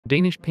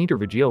Danish painter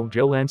Viggo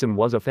Johansson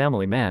was a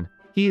family man.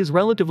 He is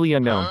relatively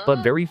unknown,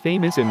 but very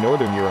famous in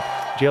Northern Europe.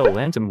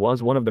 Johansson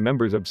was one of the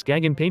members of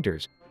Skagen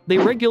painters. They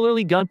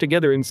regularly got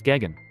together in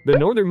Skagen, the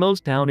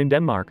northernmost town in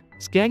Denmark.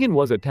 Skagen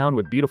was a town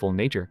with beautiful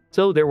nature,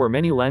 so there were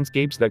many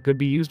landscapes that could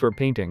be used for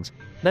paintings.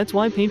 That's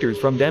why painters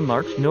from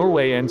Denmark,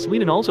 Norway and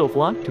Sweden also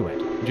flocked to it.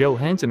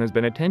 Johansson has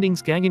been attending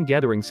Skagen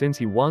gatherings since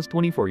he was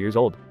 24 years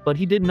old, but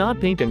he did not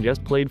paint and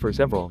just played for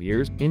several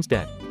years.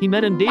 Instead, he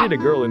met and dated a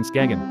girl in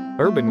Skagen.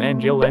 Urban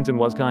man Johansson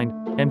was kind,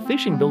 and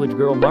fishing village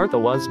girl Martha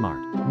was smart.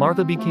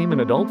 Martha became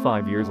an adult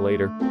 5 years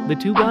later. The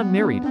two got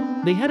married.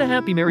 They had a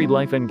happy married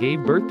life and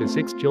gave birth to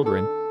 6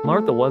 children.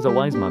 Martha was a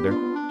wise mother.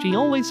 She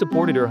always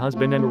supported her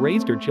husband and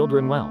raised her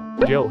children well.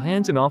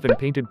 Johansson often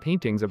painted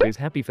paintings of his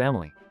happy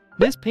family.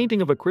 This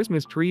painting of a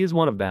Christmas tree is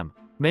one of them.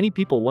 Many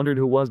people wondered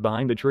who was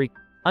behind the tree.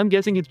 I'm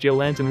guessing it's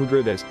Johansson who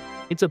drew this.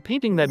 It's a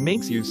painting that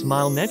makes you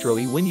smile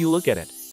naturally when you look at it.